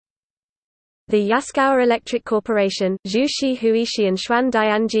The Yaskawa Electric Corporation Zhushi Huishi and Xuan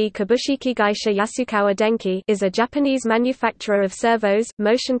Dianji Kabushiki Gaisha Yasukawa Denki is a Japanese manufacturer of servos,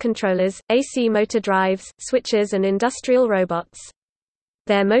 motion controllers, AC motor drives, switches and industrial robots.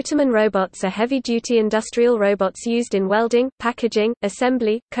 Their Motorman robots are heavy-duty industrial robots used in welding, packaging,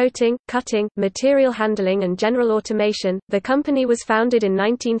 assembly, coating, cutting, material handling and general automation. The company was founded in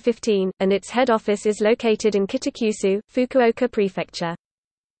 1915, and its head office is located in Kitakyushu, Fukuoka Prefecture.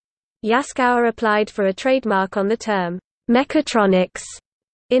 Yaskawa applied for a trademark on the term, mechatronics,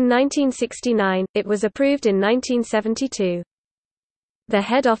 in 1969, it was approved in 1972. The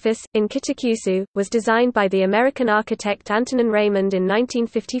head office, in Kitakyushu, was designed by the American architect Antonin Raymond in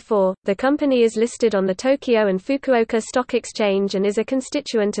 1954. The company is listed on the Tokyo and Fukuoka Stock Exchange and is a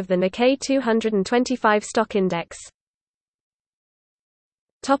constituent of the Nikkei 225 stock index.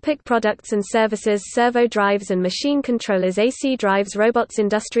 Topic: products and services. Servo drives and machine controllers, AC drives, robots,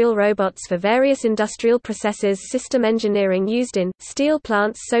 industrial robots for various industrial processes, system engineering used in steel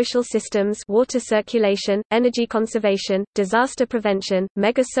plants, social systems, water circulation, energy conservation, disaster prevention,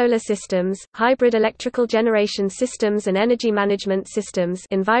 mega solar systems, hybrid electrical generation systems and energy management systems,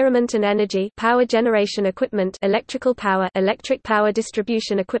 environment and energy, power generation equipment, electric power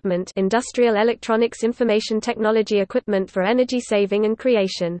distribution equipment, industrial electronics, information technology equipment for energy saving and creation.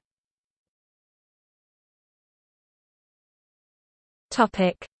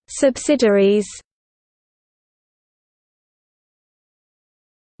 Topic: Subsidiaries.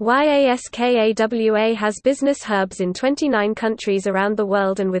 Yaskawa has business hubs in 29 countries around the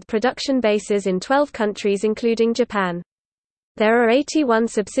world and with production bases in 12 countries including Japan. There are 81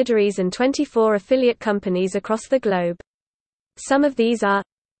 subsidiaries and 24 affiliate companies across the globe. Some of these are: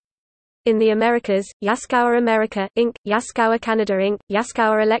 in the Americas, Yaskawa America, Inc., Yaskawa Canada Inc.,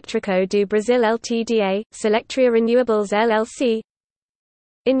 Yaskawa Elétrico do Brasil Ltda, Selectria Renewables LLC.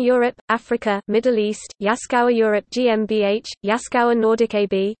 In Europe, Africa, Middle East, Yaskawa Europe GmbH, Yaskawa Nordic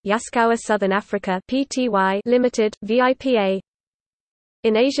AB, Yaskawa Southern Africa Pty Limited, VIPA.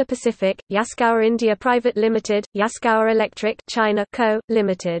 In Asia Pacific, Yaskawa India Private Limited, Yaskawa Electric China Co.,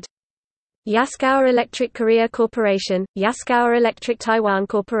 Limited. Yaskawa Electric Korea Corporation, Yaskawa Electric Taiwan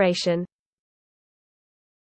Corporation.